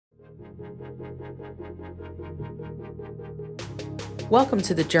Welcome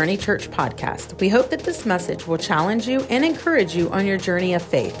to the Journey Church podcast. We hope that this message will challenge you and encourage you on your journey of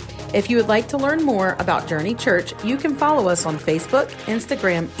faith. If you would like to learn more about Journey Church, you can follow us on Facebook,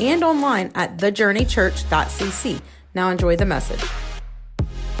 Instagram, and online at thejourneychurch.cc. Now enjoy the message.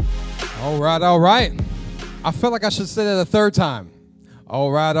 All right. I feel like I should say that a third time.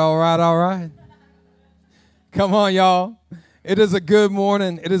 All right. Come on, y'all. It is a good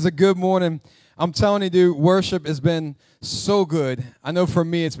morning. I'm telling you, dude, worship has been so good. I know for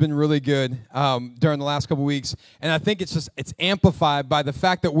me, it's been really good during the last couple weeks. And I think it's amplified by the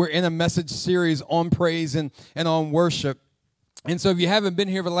fact that we're in a message series on praise and on worship. And so if you haven't been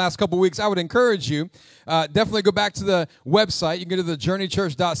here for the last couple weeks, I would encourage you, definitely go back to the website. You can go to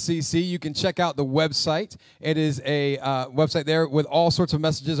thejourneychurch.cc. You can check out the website. It is a website there with all sorts of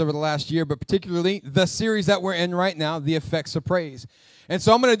messages over the last year, but particularly the series that we're in right now, The Effects of Praise. And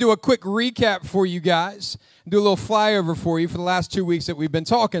so I'm going to do a quick recap for you guys, do a little flyover for you for the last 2 weeks that we've been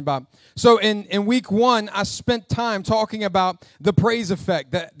talking about. So in week one, I spent time talking about the praise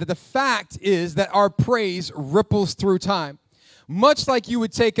effect. That the fact is that our praise ripples through time. Much like you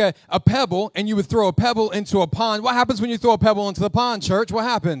would take a pebble and you would throw a pebble into a pond. What happens when you throw a pebble into the pond, church? What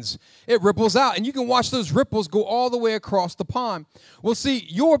happens? It ripples out. And you can watch those ripples go all the way across the pond. Well, see,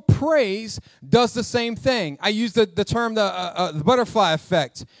 your praise does the same thing. I use the term the butterfly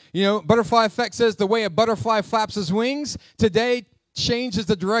effect. You know, butterfly effect says the way a butterfly flaps his wings today changes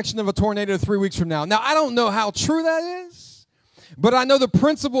the direction of a tornado 3 weeks from now. Now, I don't know how true that is, but I know the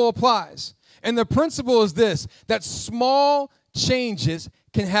principle applies. And the principle is this, that small changes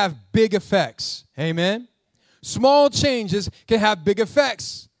can have big effects. Amen? Small changes can have big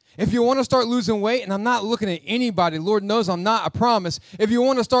effects. If you want to start losing weight, and I'm not looking at anybody, Lord knows I'm not, I promise. If you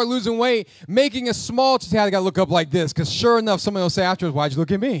want to start losing weight, making a small change, I got to look up like this, because sure enough, somebody will say afterwards, why'd you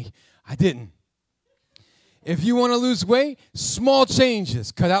look at me? I didn't. If you want to lose weight, small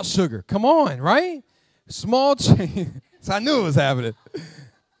changes. Cut out sugar. Come on, right? Small changes. I knew it was happening.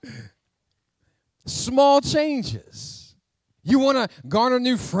 Small changes. You want to garner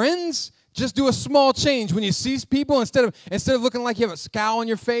new friends? Just do a small change. When you see people, instead of looking like you have a scowl on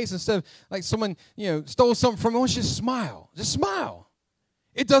your face, instead of like someone, stole something from you, I want you to smile. Just smile.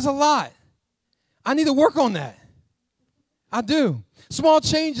 It does a lot. I need to work on that. I do. Small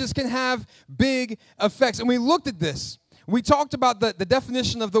changes can have big effects. And we looked at this. We talked about the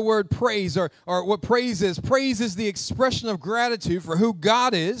definition of the word praise, or what praise is. Praise is the expression of gratitude for who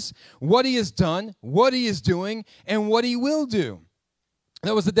God is, what he has done, what he is doing, and what he will do.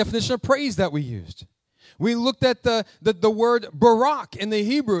 That was the definition of praise that we used. We looked at the word barak in the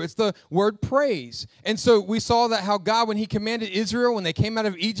Hebrew. It's the word praise. And so we saw that how God, when he commanded Israel, when they came out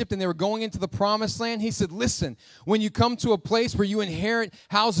of Egypt and they were going into the promised land, he said, listen, when you come to a place where you inherit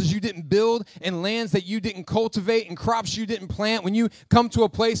houses you didn't build and lands that you didn't cultivate and crops you didn't plant, when you come to a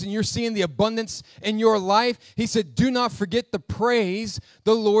place and you're seeing the abundance in your life, he said, do not forget to praise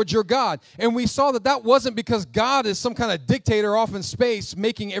the Lord your God. And we saw that wasn't because God is some kind of dictator off in space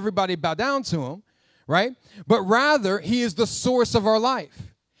making everybody bow down to him. Right? But rather, he is the source of our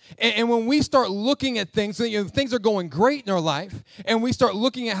life. And when we start looking at things, things are going great in our life, and we start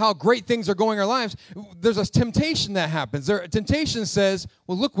looking at how great things are going in our lives, there's a temptation that happens. Temptation says,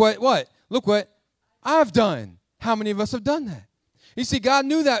 well, look what I've done. How many of us have done that? You see, God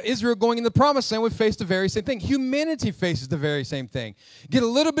knew that Israel going in the promised land would face the very same thing. Humanity faces the very same thing. Get a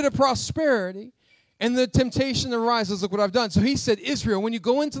little bit of prosperity, and the temptation arises, look what I've done. So he said, Israel, when you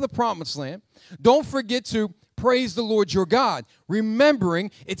go into the promised land, don't forget to praise the Lord your God, remembering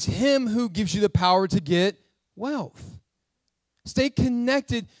it's him who gives you the power to get wealth. Stay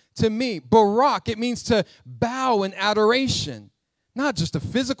connected to me. Barak, it means to bow in adoration. Not just a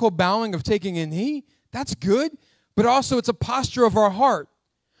physical bowing of taking a knee. That's good. But also it's a posture of our heart.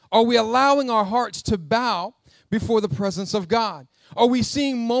 Are we allowing our hearts to bow before the presence of God? Are we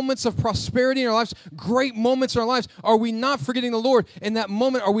seeing moments of prosperity in our lives, great moments in our lives? Are we not forgetting the Lord? In that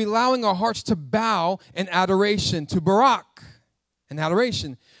moment, are we allowing our hearts to bow in adoration, to Barak in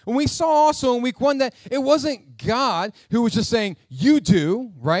adoration? And we saw also in week one that it wasn't God who was just saying, you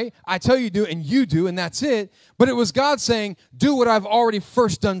do, right? I tell you do, and that's it. But it was God saying, do what I've already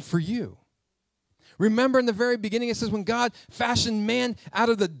first done for you. Remember in the very beginning, it says when God fashioned man out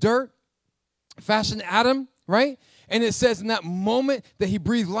of the dirt, fashioned Adam, right? And it says in that moment that he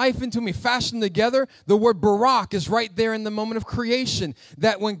breathed life into him, he fashioned together. The word barak is right there in the moment of creation.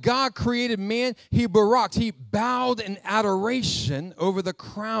 That when God created man, he baraked. He bowed in adoration over the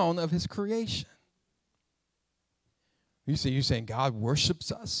crown of his creation. You're saying God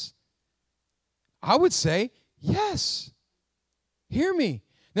worships us? I would say, yes. Hear me.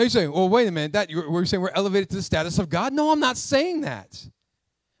 Now you're saying, well, wait a minute, we're saying we're elevated to the status of God? No, I'm not saying that.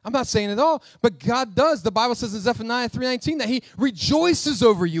 I'm not saying it at all. But God does. The Bible says in Zephaniah 3:19 that he rejoices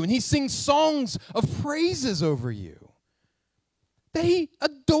over you and he sings songs of praises over you. That he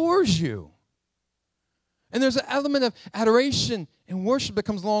adores you. And there's an element of adoration and worship that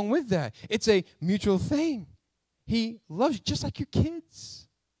comes along with that. It's a mutual thing. He loves you just like your kids.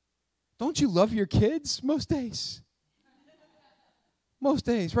 Don't you love your kids most days? Most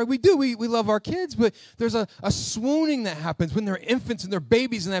days, right? We do. We love our kids, but there's a swooning that happens when they're infants and they're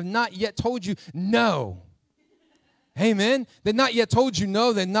babies and have not yet told you no. Amen? They've not yet told you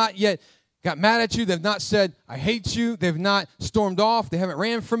no. They've not yet got mad at you. They've not said, I hate you. They've not stormed off. They haven't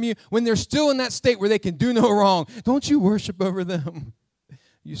ran from you. When they're still in that state where they can do no wrong, don't you worship over them?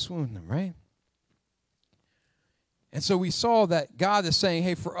 You swoon them, right? And so we saw that God is saying,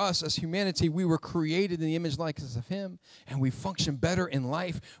 hey, for us as humanity, we were created in the image likeness of him, and we function better in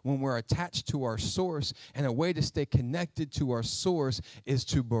life when we're attached to our source. And a way to stay connected to our source is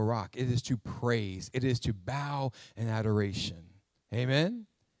to barak. It is to praise. It is to bow in adoration. Amen?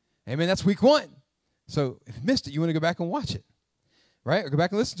 Amen. That's week 1. So if you missed it, you want to go back and watch it, right? Or go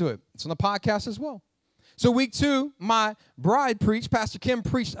back and listen to it. It's on the podcast as well. So week 2, my bride preached, Pastor Kim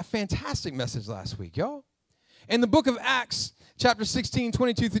preached a fantastic message last week, y'all. In the book of Acts, chapter 16,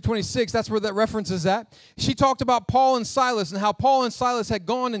 22 through 26, that's where that reference is at. She talked about Paul and Silas and how Paul and Silas had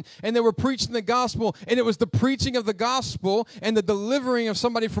gone and they were preaching the gospel. And it was the preaching of the gospel and the delivering of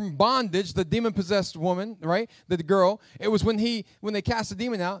somebody from bondage, the demon-possessed woman, right, the girl. It was when they cast the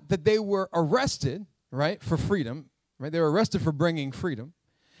demon out that they were arrested, right, for freedom. Right, they were arrested for bringing freedom.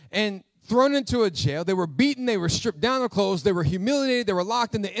 And thrown into a jail. They were beaten. They were stripped down their clothes. They were humiliated. They were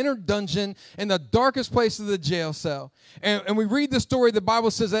locked in the inner dungeon in the darkest place of the jail cell. And we read the story. The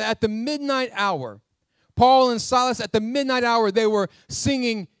Bible says that at the midnight hour, Paul and Silas, at the midnight hour, they were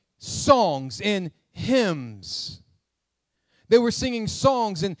singing songs and hymns. They were singing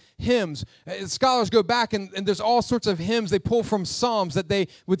songs and hymns. Scholars go back and there's all sorts of hymns they pull from Psalms that they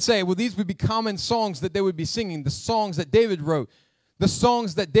would say, well, these would be common songs that they would be singing, the songs that David wrote. The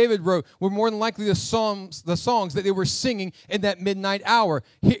songs that David wrote were more than likely the songs that they were singing in that midnight hour.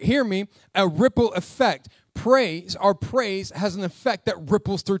 Hear me, a ripple effect. Our praise has an effect that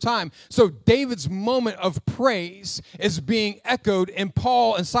ripples through time. So David's moment of praise is being echoed in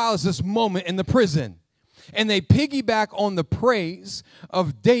Paul and Silas's moment in the prison. And they piggyback on the praise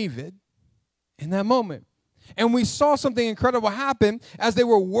of David in that moment. And we saw something incredible happen as they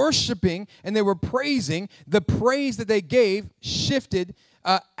were worshiping and they were praising. The praise that they gave shifted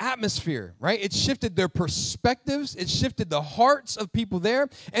atmosphere, right? It shifted their perspectives. It shifted the hearts of people there,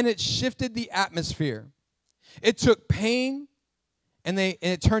 and it shifted the atmosphere. It took pain, and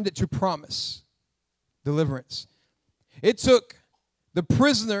it turned it to promise, deliverance. It took the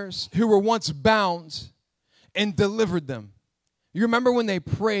prisoners who were once bound and delivered them. You remember when they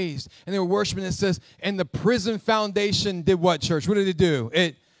praised and they were worshiping, it says, and the prison foundation did what, church? What did it do?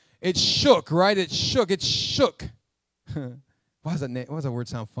 It shook, right? It shook. Why does that word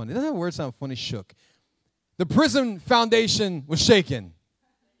sound funny? Doesn't that word sound funny? Shook. The prison foundation was shaken.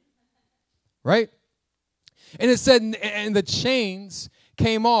 Right? And it said, and the chains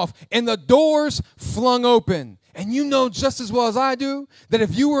came off, and the doors flung open. And you know just as well as I do that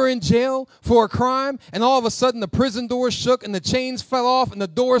if you were in jail for a crime and all of a sudden the prison doors shook and the chains fell off and the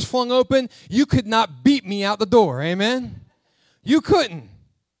doors flung open, you could not beat me out the door. Amen? You couldn't.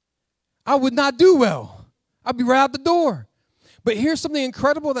 I would not do well. I'd be right out the door. But here's something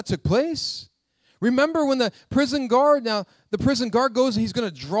incredible that took place. Remember when the prison guard goes and he's going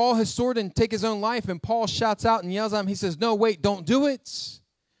to draw his sword and take his own life, and Paul shouts out and yells at him. He says, no, wait, don't do it.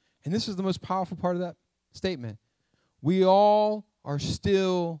 And this is the most powerful part of that statement. We all are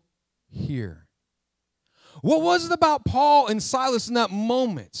still here. What was it about Paul and Silas in that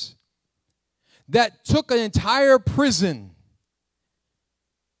moment that took an entire prison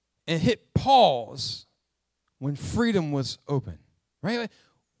and hit pause when freedom was open? Right?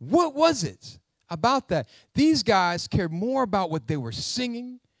 What was it about that? These guys cared more about what they were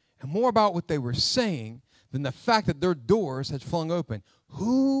singing and more about what they were saying than the fact that their doors had flung open.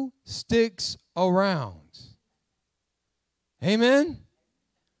 Who sticks around? Amen?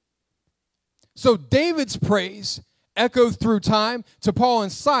 So David's praise echoed through time to Paul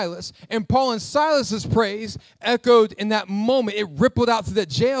and Silas, and Paul and Silas's praise echoed in that moment. It rippled out through the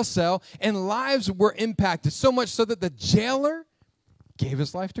jail cell, and lives were impacted, so much so that the jailer gave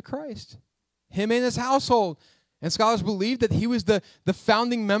his life to Christ, him and his household. And scholars believe that he was the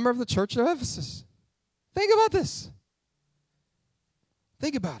founding member of the church of Ephesus. Think about this.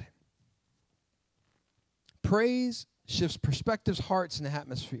 Think about it. Praise shifts perspectives, hearts, and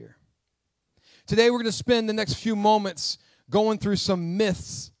atmosphere. Today we're going to spend the next few moments going through some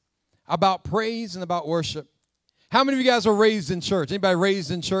myths about praise and about worship. How many of you guys are raised in church? Anybody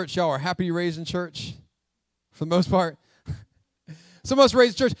raised in church? Y'all are happy you're raised in church? For the most part. Some of us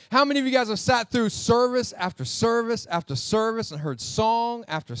raised in church. How many of you guys have sat through service after service after service and heard song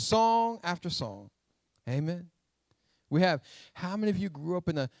after song after song? Amen. We have. How many of you grew up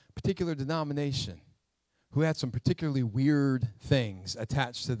in a particular denomination who had some particularly weird things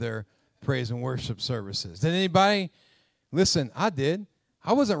attached to their praise and worship services? Did anybody? Listen, I did.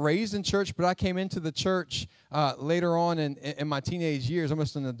 I wasn't raised in church, but I came into the church later on in my teenage years,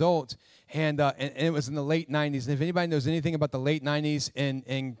 almost an adult, and it was in the late 90s. And if anybody knows anything about the late 90s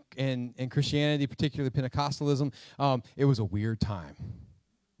in Christianity, particularly Pentecostalism, it was a weird time.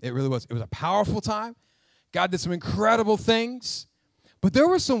 It really was. It was a powerful time. God did some incredible things, but there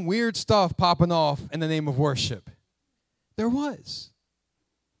was some weird stuff popping off in the name of worship. There was.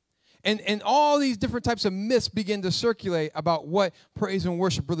 And all these different types of myths began to circulate about what praise and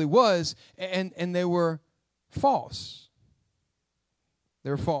worship really was, and they were false. They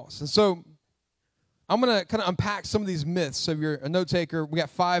were false. And so I'm going to kind of unpack some of these myths. So if you're a note taker, we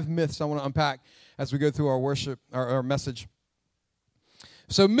got 5 myths I want to unpack as we go through our worship, our message.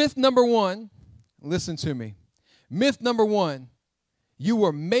 So myth number 1, listen to me. Myth number 1, you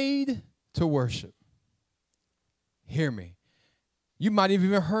were made to worship. Hear me. You might have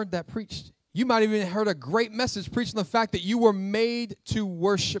even heard that preached. You might have even heard a great message preaching the fact that you were made to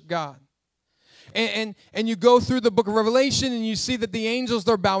worship God. And you go through the book of Revelation and you see that the angels,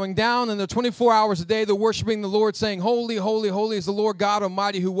 they're bowing down and they're 24 hours a day, they're worshiping the Lord saying, holy, holy, holy is the Lord God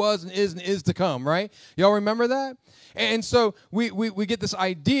Almighty who was and is to come, right? Y'all remember that? And so we get this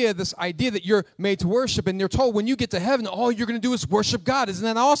idea that you're made to worship, and they're told when you get to heaven, all you're going to do is worship God. Isn't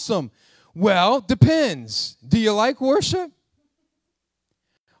that awesome? Well, depends. Do you like worship?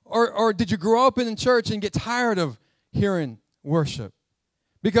 Or did you grow up in church and get tired of hearing worship?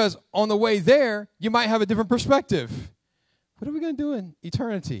 Because on the way there, you might have a different perspective. What are we going to do in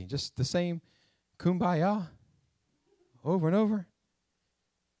eternity? Just the same kumbaya over and over?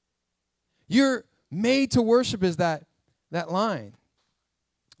 You're made to worship is that line.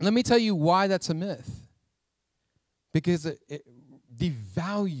 Let me tell you why that's a myth. Because it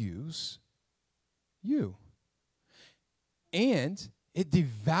devalues you. And it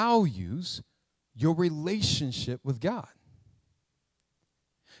devalues your relationship with God.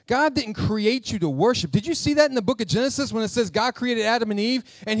 God didn't create you to worship. Did you see that in the book of Genesis when it says God created Adam and Eve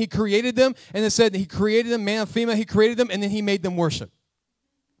and he created them, and it said he created them, male and female, he created them, and then he made them worship?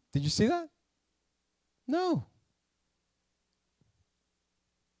 Did you see that? No.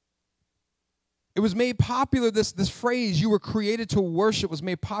 It was made popular, this phrase, you were created to worship, was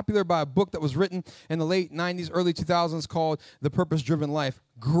made popular by a book that was written in the late 90s, early 2000s called The Purpose-Driven Life.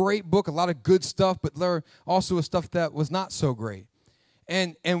 Great book, a lot of good stuff, but there also was stuff that was not so great.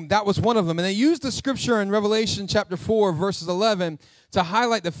 And that was one of them. And they used the scripture in Revelation chapter 4, verses 11, to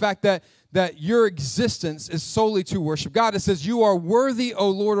highlight the fact that your existence is solely to worship God. It says, you are worthy, O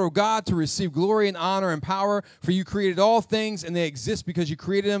Lord, O God, to receive glory and honor and power, for you created all things, and they exist because you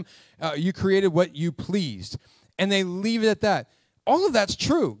created them. You created what you pleased. And they leave it at that. All of that's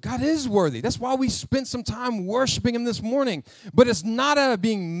true. God is worthy. That's why we spent some time worshiping him this morning. But it's not out of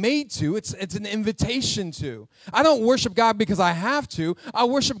being made to. It's an invitation to. I don't worship God because I have to. I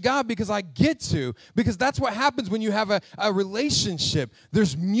worship God because I get to. Because that's what happens when you have a relationship.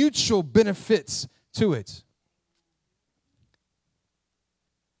 There's mutual benefits to it.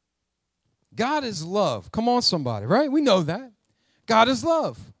 God is love. Come on, somebody, right? We know that. God is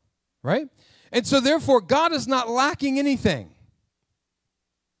love, right? And so therefore, God is not lacking anything.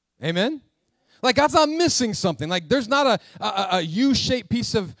 Amen? Like God's not missing something. Like there's not a U-shaped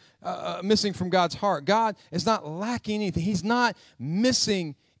piece of missing from God's heart. God is not lacking anything. He's not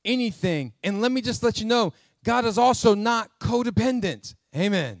missing anything. And let me just let you know, God is also not codependent.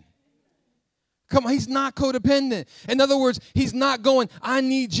 Amen. Come on, he's not codependent. In other words, he's not going, I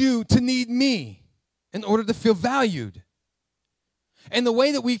need you to need me in order to feel valued. And the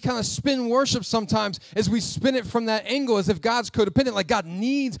way that we kind of spin worship sometimes is we spin it from that angle as if God's codependent, like God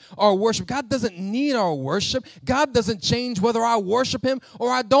needs our worship. God doesn't need our worship. God doesn't change whether I worship him or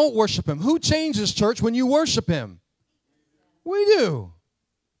I don't worship him. Who changes, church, when you worship him? We do.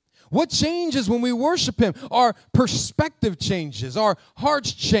 What changes when we worship him? Our perspective changes, our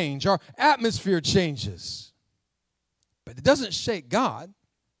hearts change, our atmosphere changes. But it doesn't shake God.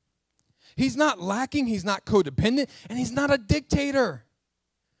 He's not lacking, he's not codependent, and he's not a dictator.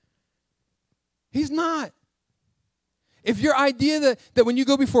 He's not. If your idea that when you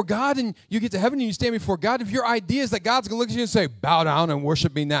go before God and you get to heaven and you stand before God, if your idea is that God's going to look at you and say, bow down and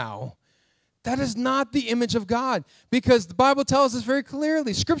worship me now, that is not the image of God, because the Bible tells us very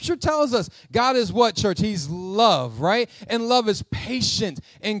clearly. Scripture tells us God is what, church? He's love, right? And love is patient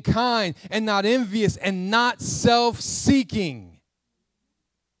and kind and not envious and not self-seeking.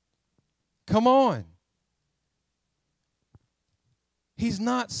 Come on. He's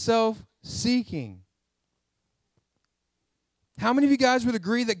not self-seeking. How many of you guys would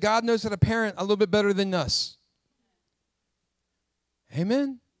agree that God knows how to parent a little bit better than us?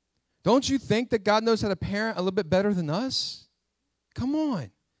 Amen? Don't you think that God knows how to parent a little bit better than us? Come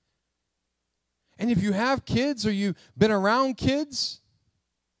on. And if you have kids or you've been around kids,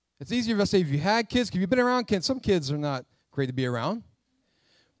 it's easier if I say if you had kids, because you've been around kids. Some kids are not great to be around.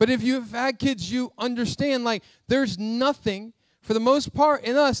 But if you've had kids, you understand, like, there's nothing, for the most part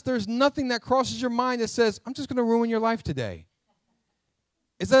in us, there's nothing that crosses your mind that says, I'm just going to ruin your life today.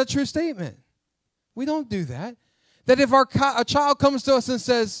 Is that a true statement? We don't do that. That if a child comes to us and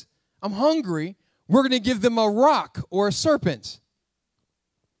says, I'm hungry, we're going to give them a rock or a serpent.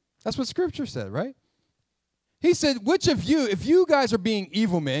 That's what Scripture said, right? He said, which of you, if you guys are being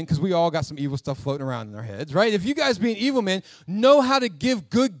evil men, because we all got some evil stuff floating around in our heads, right? If you guys being evil men know how to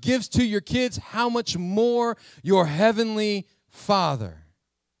give good gifts to your kids, how much more your heavenly Father?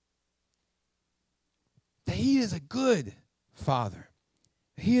 That He is a good Father.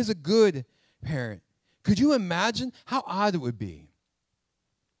 He is a good parent. Could you imagine how odd it would be?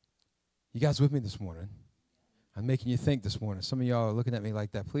 You guys with me this morning? I'm making you think this morning. Some of y'all are looking at me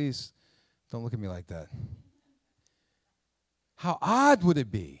like that. Please don't look at me like that. How odd would it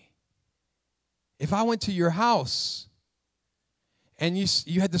be if I went to your house and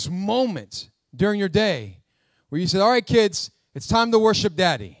you had this moment during your day where you said, all right, kids, it's time to worship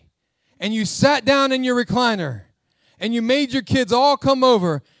Daddy. And you sat down in your recliner and you made your kids all come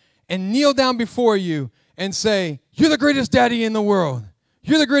over and kneel down before you and say, you're the greatest daddy in the world.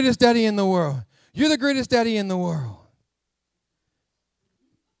 You're the greatest daddy in the world. You're the greatest daddy in the world.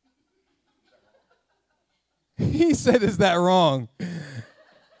 He said, is that wrong?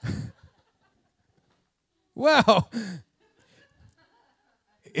 Well,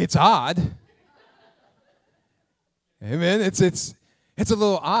 it's odd. Amen. It's a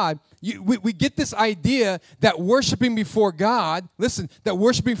little odd. We get this idea that worshiping before God, listen, that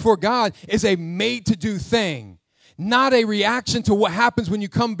worshiping before God is a made-to-do thing, not a reaction to what happens when you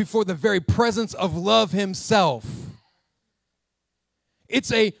come before the very presence of love Himself.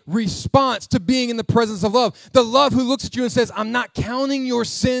 It's a response to being in the presence of love. The love who looks at you and says, I'm not counting your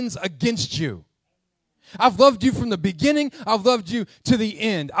sins against you. I've loved you from the beginning. I've loved you to the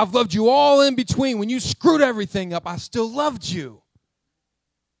end. I've loved you all in between. When you screwed everything up, I still loved you.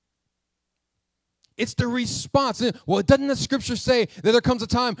 It's the response. Well, doesn't the Scripture say that there comes a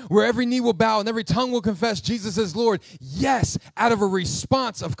time where every knee will bow and every tongue will confess Jesus is Lord? Yes, out of a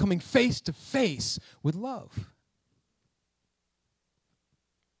response of coming face to face with love.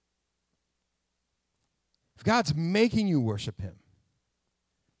 If God's making you worship Him,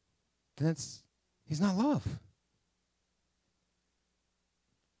 then He's not love.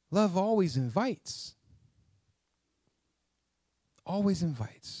 Love always invites. Always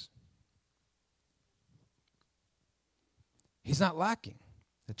invites. He's not lacking.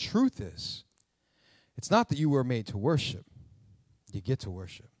 The truth is, it's not that you were made to worship. You get to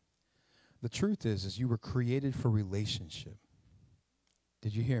worship. The truth is you were created for relationship.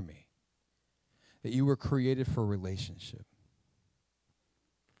 Did you hear me? That you were created for relationship.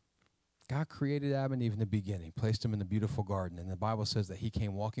 God created Adam and Eve in the beginning, placed them in the beautiful garden, and the Bible says that He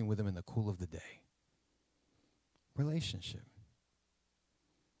came walking with them in the cool of the day. Relationship.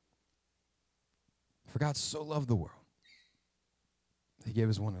 For God so loved the world, He gave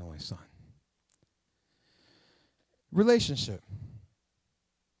His one and only Son. Relationship.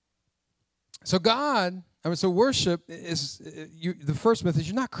 So worship is, the first myth is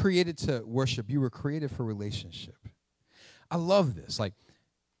you're not created to worship. You were created for relationship. I love this. Like,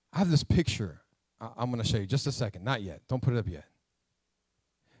 I have this picture I'm going to show you. Just a second. Not yet. Don't put it up yet.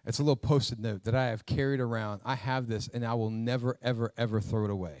 It's a little Post-it note that I have carried around. I have this, and I will never, ever, ever throw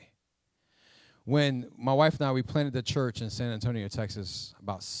it away. When my wife and I, we planted the church in San Antonio, Texas,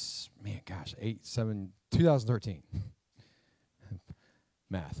 about, 2013.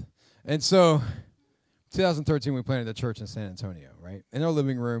 Math. And so 2013, we planted the church in San Antonio, right? In our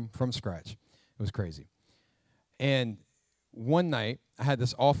living room from scratch. It was crazy. And one night, I had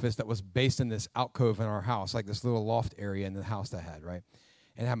this office that was based in this alcove in our house, like this little loft area in the house that I had, right?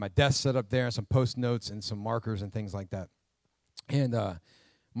 And I had my desk set up there and some Post-notes and some markers and things like that. And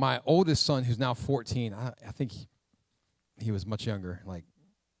my oldest son, who's now 14, I think he was much younger, like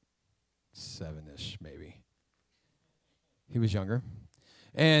 7-ish maybe. He was younger.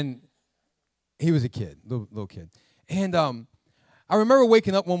 And he was a kid, little kid. And I remember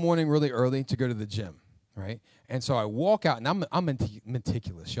waking up one morning really early to go to the gym, right? And so I walk out, and I'm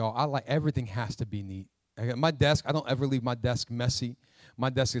meticulous, y'all. I like everything has to be neat. My desk, I don't ever leave my desk messy. My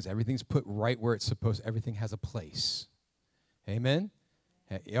desk is everything's put right where it's supposed. Everything has a place. Amen?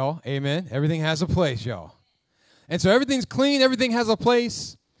 Y'all, amen? Everything has a place, y'all. And so everything's clean. Everything has a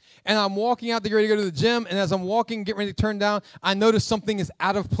place. And I'm walking out to get ready to go to the gym, and as I'm walking, getting ready to turn down, I notice something is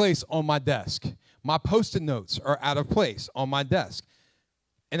out of place on my desk. My Post-it notes are out of place on my desk.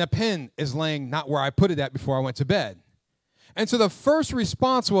 And a pen is laying not where I put it at before I went to bed. And so the first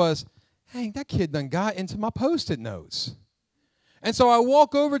response was, hey, that kid done got into my Post-it notes. And so I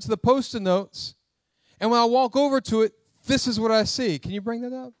walk over to the Post-it notes, and when I walk over to it, this is what I see. Can you bring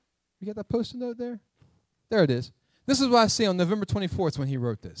that up? You got that Post-it note there? There it is. This is what I see on November 24th when he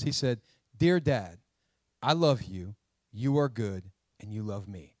wrote this. He said, Dear Dad, I love you, you are good, and you love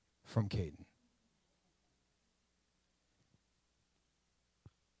me, from Caden.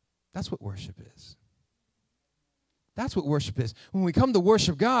 That's what worship is. That's what worship is. When we come to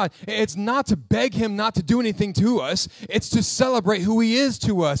worship God, it's not to beg him not to do anything to us. It's to celebrate who he is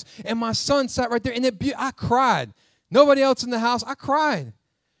to us. And my son sat right there, and I cried. Nobody else in the house, I cried.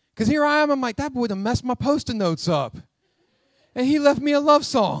 Because here I am, I'm like, that boy done messed my Post-it notes up. And he left me a love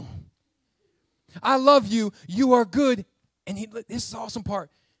song. I love you, you are good. And this is the awesome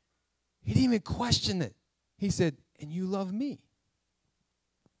part. He didn't even question it. He said, and you love me.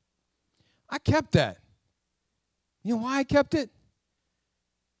 I kept that. You know why I kept it?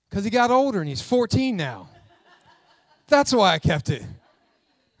 Because he got older and he's 14 now. That's why I kept it.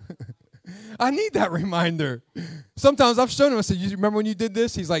 I need that reminder. Sometimes I've shown him, I said, you remember when you did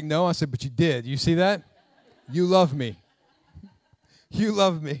this? He's like, no. I said, but you did. You see that? You love me. You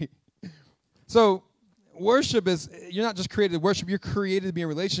love me. So worship is, you're not just created to worship, you're created to be in a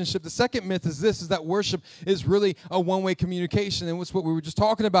relationship. The second myth is this, is that worship is really a one-way communication. And what's what we were just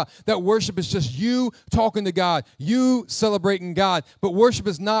talking about, that worship is just you talking to God, you celebrating God. But worship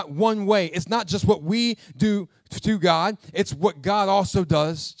is not one way. It's not just what we do to God. It's what God also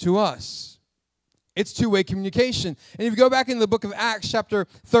does to us. It's two-way communication. And if you go back into the book of Acts, chapter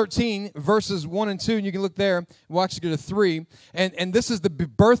 13, verses 1 and 2, and you can look there. We'll actually go to 3. And this is the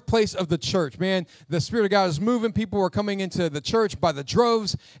birthplace of the church. Man, the Spirit of God is moving. People are coming into the church by the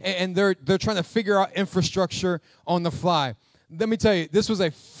droves, and they're trying to figure out infrastructure on the fly. Let me tell you, this was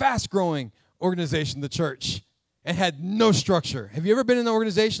a fast-growing organization, the church, and had no structure. Have you ever been in an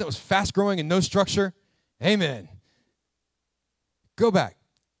organization that was fast-growing and no structure? Amen. Go back.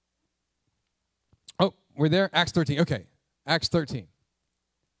 We're there? Acts 13. Okay. Acts 13.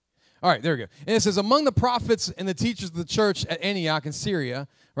 All right, there we go. And it says, among the prophets and the teachers of the church at Antioch in Syria,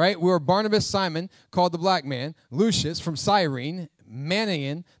 right, were Barnabas, Simon, called the Black Man, Lucius from Cyrene,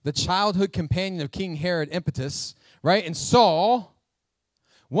 Manaen, the childhood companion of King Herod Antipas, right, and Saul.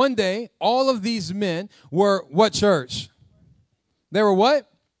 One day, all of these men were what church? They were what?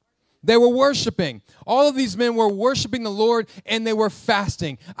 They were worshiping. All of these men were worshiping the Lord, and they were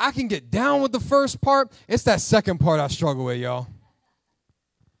fasting. I can get down with the first part. It's that second part I struggle with, y'all.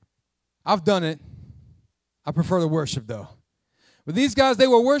 I've done it. I prefer to worship, though. But these guys, they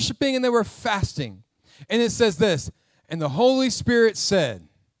were worshiping, and they were fasting. And it says this, and the Holy Spirit said,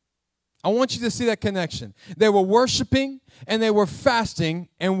 I want you to see that connection. They were worshiping, and they were fasting,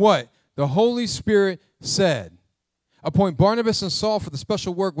 and what? The Holy Spirit said, appoint Barnabas and Saul for the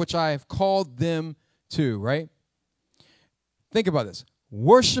special work which I have called them to, right? Think about this.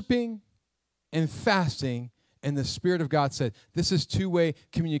 Worshiping and fasting, and the Spirit of God said, this is two-way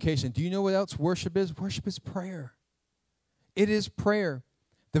communication. Do you know what else worship is? Worship is prayer. It is prayer.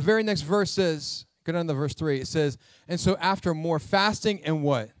 The very next verse says, go down to verse 3, it says, and so after more fasting and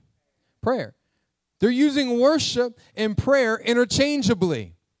what? Prayer. They're using worship and prayer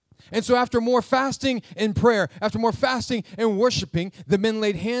interchangeably. And so after more fasting and prayer, after more fasting and worshiping, the men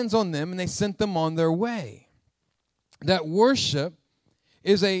laid hands on them and they sent them on their way. That worship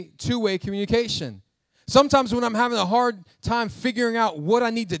is a two-way communication. Sometimes when I'm having a hard time figuring out what I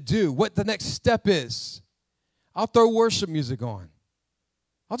need to do, what the next step is, I'll throw worship music on.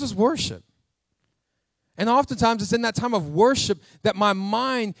 I'll just worship. And oftentimes it's in that time of worship that my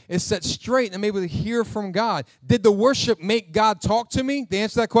mind is set straight and I'm able to hear from God. Did the worship make God talk to me? The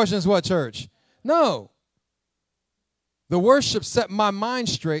answer to that question is what, church? No. The worship set my mind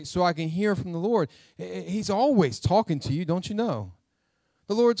straight so I can hear from the Lord. He's always talking to you, don't you know?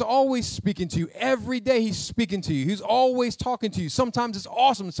 The Lord's always speaking to you. Every day he's speaking to you. He's always talking to you. Sometimes it's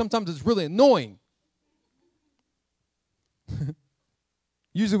awesome. Sometimes it's really annoying.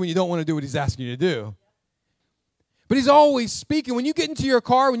 Usually when you don't want to do what he's asking you to do. But he's always speaking. When you get into your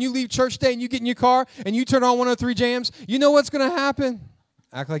car, when you leave church day and you get in your car and you turn on 103 jams, you know what's going to happen?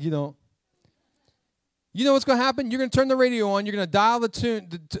 Act like you don't. You know what's going to happen? You're going to turn the radio on. You're going to dial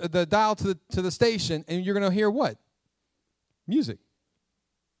the dial to the station, and you're going to hear what? Music.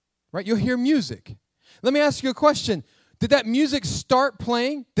 Right? You'll hear music. Let me ask you a question. Did that music start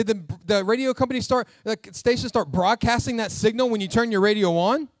playing? Did the radio company the station start broadcasting that signal when you turn your radio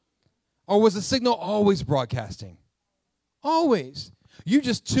on? Or was the signal always broadcasting? Always. You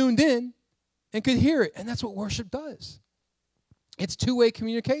just tuned in and could hear it. And that's what worship does. It's two-way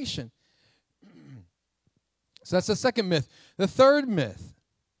communication. So that's the second myth. The third myth.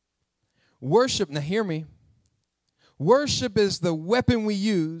 Worship, now hear me. Worship is the weapon we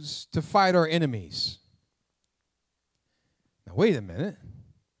use to fight our enemies. Now wait a minute.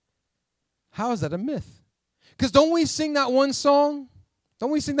 How is that a myth? Because don't we sing that one song?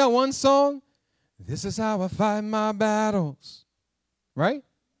 Don't we sing that one song? This is how I fight my battles. Right?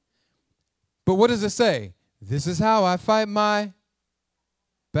 But what does it say? This is how I fight my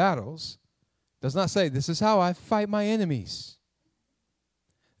battles. Does not say, this is how I fight my enemies.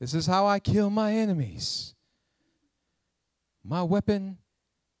 This is how I kill my enemies. My weapon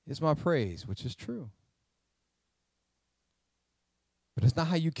is my praise, which is true. But it's not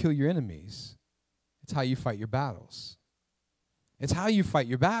how you kill your enemies. It's how you fight your battles. It's how you fight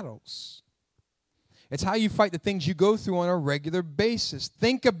your battles. It's how you fight the things you go through on a regular basis.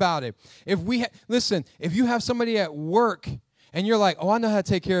 Think about it. Listen, if you have somebody at work and you're like, oh, I know how to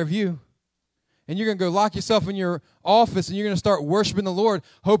take care of you. And you're going to go lock yourself in your office and you're going to start worshiping the Lord,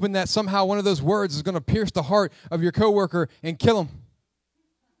 hoping that somehow one of those words is going to pierce the heart of your coworker and kill him.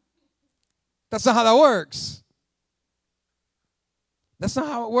 That's not how that works. That's not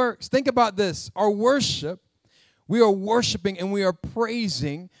how it works. Think about this. Our worship, we are worshiping and we are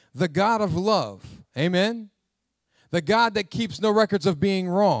praising the God of love. Amen? The God that keeps no records of being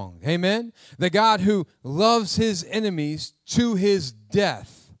wrong. Amen? The God who loves his enemies to his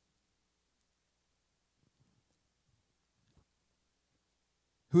death.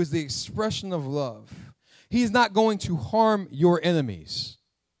 Who is the expression of love. He's not going to harm your enemies.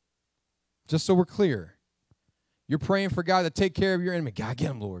 Just so we're clear. You're praying for God to take care of your enemy. God, get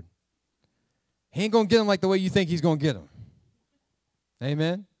him, Lord. He ain't going to get him like the way you think he's going to get him.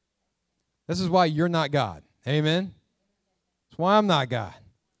 Amen? This is why you're not God. Amen? That's why I'm not God.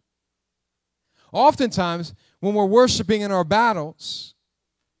 Oftentimes, when we're worshiping in our battles,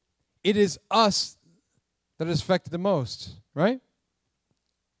 it is us that is affected the most, right?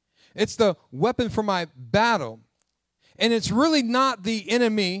 It's the weapon for my battle. And it's really not the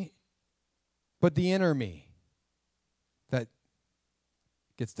enemy, but the inner me that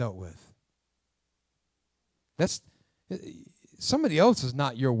gets dealt with. Somebody else is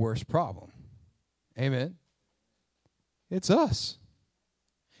not your worst problem. Amen. It's us.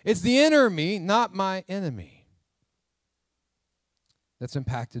 It's the inner me, not my enemy, that's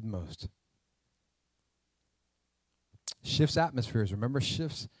impacted most. Shifts atmospheres. Remember,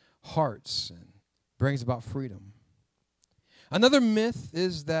 shifts hearts and brings about freedom. Another myth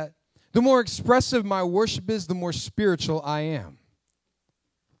is that the more expressive my worship is, the more spiritual I am.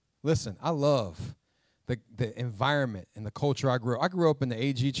 Listen, I love the environment and the culture I grew up. I grew up in the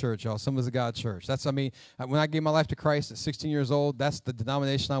AG church, y'all, Assemblies of God church. When I gave my life to Christ at 16 years old, that's the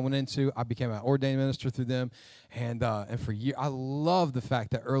denomination I went into. I became an ordained minister through them. And for years, I love the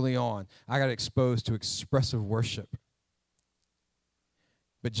fact that early on, I got exposed to expressive worship.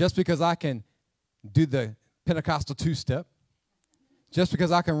 But just because I can do the Pentecostal two-step, just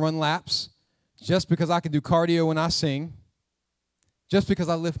because I can run laps, just because I can do cardio when I sing, just because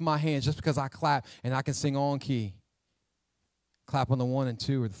I lift my hands, just because I clap and I can sing on key, clap on the 1 and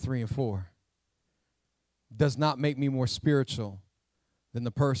 2 or the 3 and 4, does not make me more spiritual than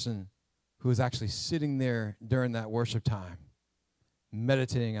the person who is actually sitting there during that worship time,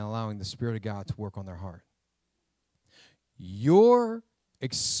 meditating and allowing the Spirit of God to work on their heart. Your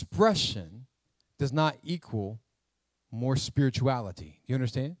expression does not equal more spirituality. You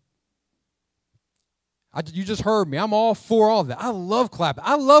understand? You just heard me. I'm all for all of that. I love clapping.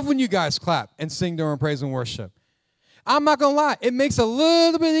 I love when you guys clap and sing during praise and worship. I'm not going to lie. It makes it a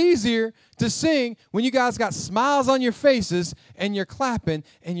little bit easier to sing when you guys got smiles on your faces and you're clapping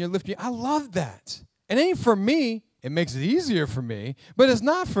and you're lifting. I love that. It ain't for me. It makes it easier for me, but it's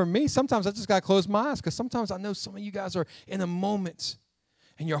not for me. Sometimes I just got to close my eyes because sometimes I know some of you guys are in a moment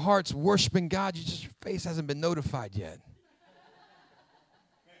and your heart's worshiping God. Your face hasn't been notified yet.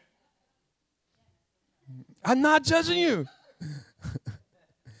 I'm not judging you.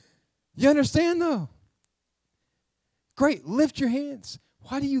 You understand, though? great. Lift your hands.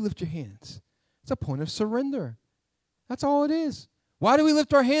 Why do you lift your hands? It's a point of surrender. That's all it is. Why do we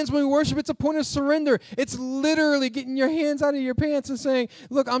lift our hands when we worship? It's a point of surrender. It's literally getting your hands out of your pants and saying,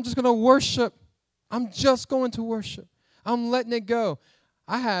 look, I'm just going to worship. I'm just going to worship. I'm letting it go.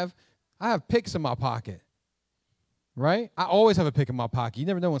 I have picks in my pocket, right? I always have a pick in my pocket. You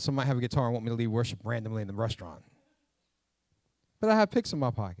never know when somebody might have a guitar and want me to lead worship randomly in the restaurant. But I have picks in my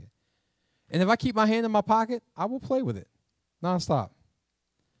pocket. And if I keep my hand in my pocket, I will play with it nonstop.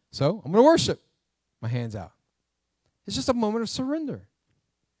 So I'm going to worship. My hand's out. It's just a moment of surrender.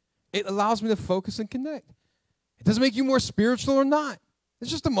 It allows me to focus and connect. It doesn't make you more spiritual or not.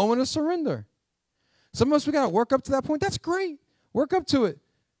 It's just a moment of surrender. Some of us, we got to work up to that point. That's great. Work up to it.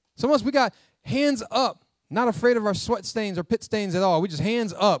 Some of us, we got hands up, not afraid of our sweat stains or pit stains at all. We just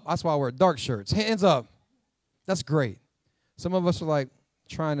hands up. That's why I wear dark shirts. Hands up. That's great. Some of us are like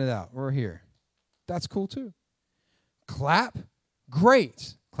trying it out. We're here. That's cool too. Clap.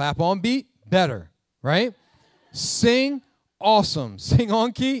 Great. Clap on beat. Better. Right? Sing. Awesome. Sing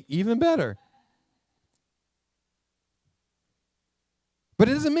on key. Even better. But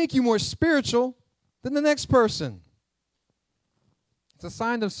it doesn't make you more spiritual than the next person. It's a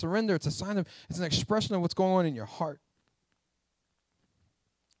sign of surrender. It's an expression of what's going on in your heart.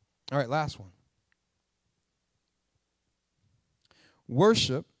 All right, last one.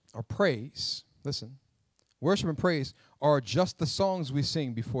 Worship or praise, listen, worship and praise are just the songs we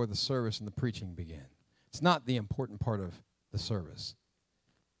sing before the service and the preaching begin. It's not the important part of the service.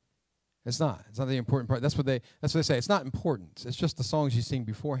 It's not the important part. That's what they say. It's not important. It's just the songs you sing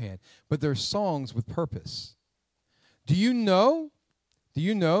beforehand. But they're songs with purpose. Do you know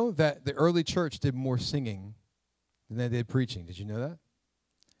that the early church did more singing than they did preaching? Did you know that?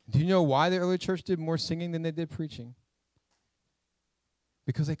 Do you know why the early church did more singing than they did preaching?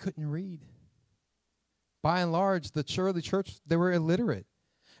 Because they couldn't read. By and large, the early church, they were illiterate.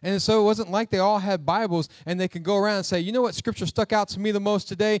 And so it wasn't like they all had Bibles and they could go around and say, you know what scripture stuck out to me the most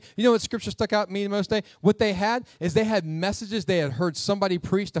today? You know what scripture stuck out to me the most today? What they had is they had messages. They had heard somebody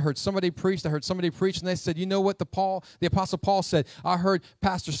preach. They heard somebody preach. They heard somebody preach. And they said, you know what the Apostle Paul said? I heard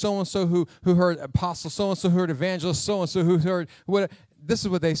Pastor so-and-so who heard Apostle so-and-so, who heard Evangelist so-and-so, who heard what. This is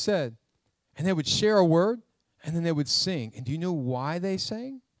what they said. And they would share a word and then they would sing. And do you know why they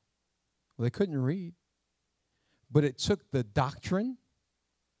sang? Well, they couldn't read. But it took the doctrine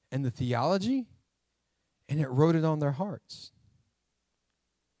and the theology, and it wrote it on their hearts.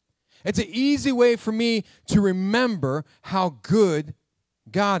 It's an easy way for me to remember how good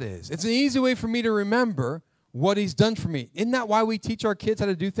God is. It's an easy way for me to remember what he's done for me. Isn't that why we teach our kids how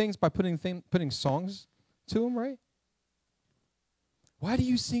to do things by putting songs to them, right? Why do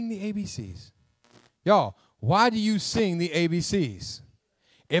you sing the ABCs? Y'all, why do you sing the ABCs?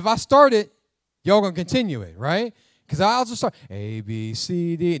 If I start it, y'all going to continue it, right? Because I'll just start A, B,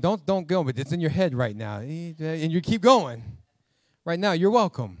 C, D. Don't go, but it's in your head right now. And you keep going. Right now, you're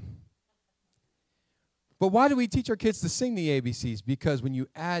welcome. But why do we teach our kids to sing the ABCs? Because when you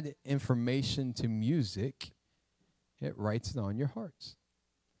add information to music, it writes it on your hearts.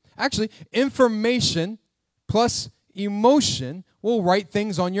 Actually, information plus emotion will write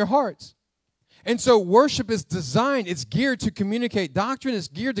things on your hearts. And so worship is designed, it's geared to communicate doctrine, it's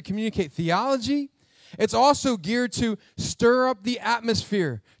geared to communicate theology. It's also geared to stir up the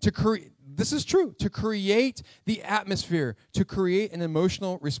atmosphere, this is true, to create the atmosphere, to create an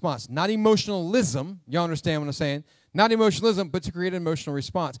emotional response. Not emotionalism, y'all understand what I'm saying? Not emotionalism, but to create an emotional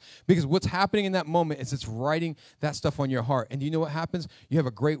response. Because what's happening in that moment is it's writing that stuff on your heart. And do you know what happens? You have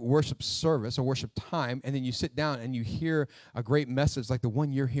a great worship service, a worship time, and then you sit down and you hear a great message like the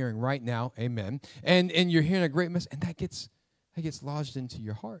one you're hearing right now, amen. And you're hearing a great message, and that gets lodged into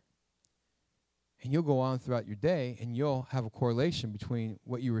your heart. And you'll go on throughout your day, and you'll have a correlation between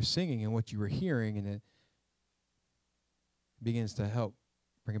what you were singing and what you were hearing, and it begins to help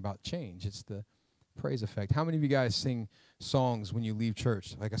bring about change. It's the praise effect. How many of you guys sing songs when you leave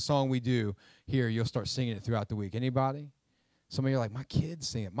church? Like a song we do here, you'll start singing it throughout the week. Anybody? Some of you are like, my kids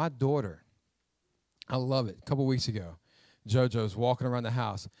sing it. My daughter, I love it. A couple weeks ago, JoJo's walking around the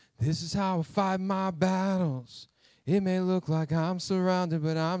house. This is how I fight my battles. It may look like I'm surrounded,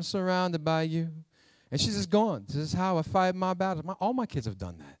 but I'm surrounded by you. And she's just going, this is how I fight my battles. All my kids have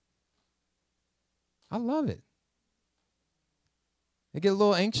done that. I love it. They get a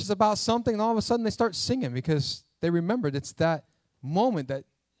little anxious about something, and all of a sudden they start singing because they remembered it's that moment that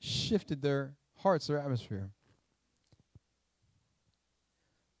shifted their hearts, their atmosphere.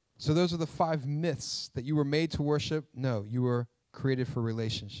 So those are the 5 myths that you were made to worship. No, you were created for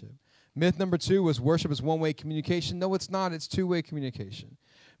relationship. Myth number 2 was worship is one-way communication. No, it's not. It's two-way communication.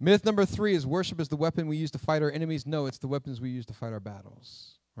 Myth number 3 is worship is the weapon we use to fight our enemies. No, it's the weapons we use to fight our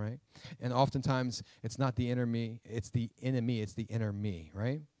battles, right? And oftentimes, it's not the enemy, it's the enemy, it's the inner me,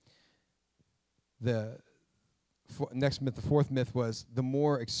 right? The next myth, the 4th myth was the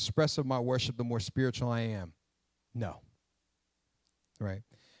more expressive my worship, the more spiritual I am. No, right?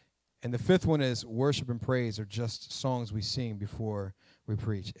 And the 5th one is worship and praise are just songs we sing before we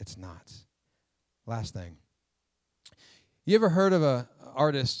preach. It's not. Last thing. You ever heard of a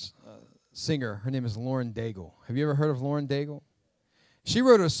artist, singer? Her name is Lauren Daigle. Have you ever heard of Lauren Daigle? She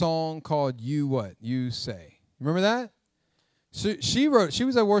wrote a song called You What? You Say. Remember that? So she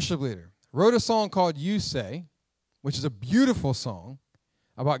was a worship leader, wrote a song called You Say, which is a beautiful song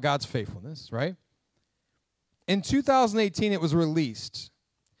about God's faithfulness, right? In 2018, it was released,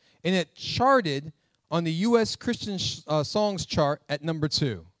 and it charted on the U.S. Christian songs chart at number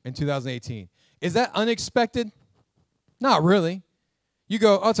 2 in 2018. Is that unexpected? Not really. You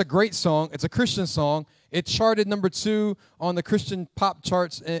go, oh, it's a great song. It's a Christian song. It charted number 2 on the Christian pop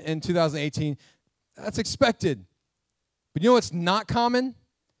charts in 2018. That's expected. But you know what's not common?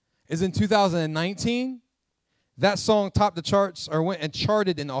 Is in 2019, that song topped the charts or went and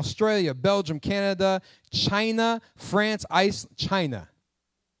charted in Australia, Belgium, Canada, China, France,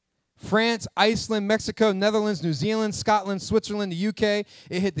 Iceland, Mexico, Netherlands, New Zealand, Scotland, Switzerland, the UK.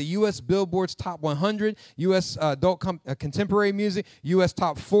 It hit the U.S. Billboard's Top 100, U.S. Adult Contemporary Music, U.S.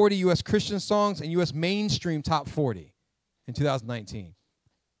 Top 40, U.S. Christian Songs, and U.S. Mainstream Top 40 in 2019.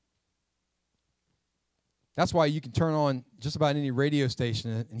 That's why you can turn on just about any radio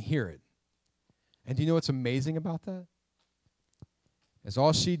station and hear it. And do you know what's amazing about that? Is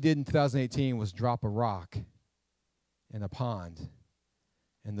all she did in 2018 was drop a rock in a pond,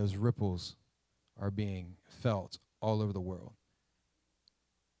 and those ripples are being felt all over the world.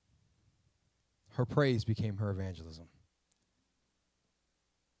 Her praise became her evangelism.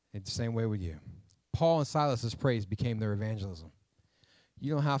 It's the same way with you. Paul and Silas's praise became their evangelism.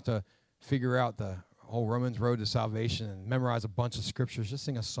 You don't have to figure out the whole Romans road to salvation and memorize a bunch of scriptures. Just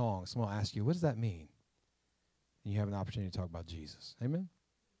sing a song. Someone will ask you, what does that mean? And you have an opportunity to talk about Jesus. Amen?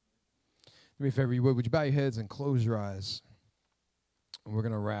 Do me a favor, would you bow your heads and close your eyes? And we're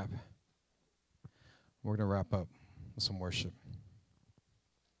going to wrap. We're going to wrap up with some worship.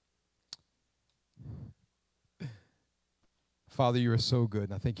 Father, you are so good,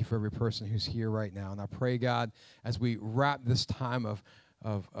 and I thank you for every person who's here right now. And I pray, God, as we wrap this time of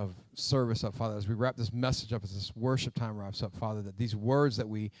service up, Father, as we wrap this message up, as this worship time wraps up, Father, that these words that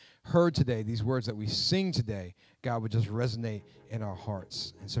we heard today, these words that we sing today, God, would just resonate in our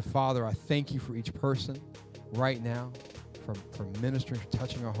hearts. And so, Father, I thank you for each person right now, for ministering, for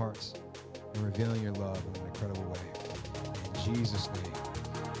touching our hearts, and revealing your love in an incredible way. In Jesus' name,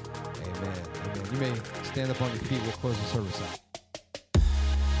 amen. Amen. You may stand up on your feet. We'll close the service out.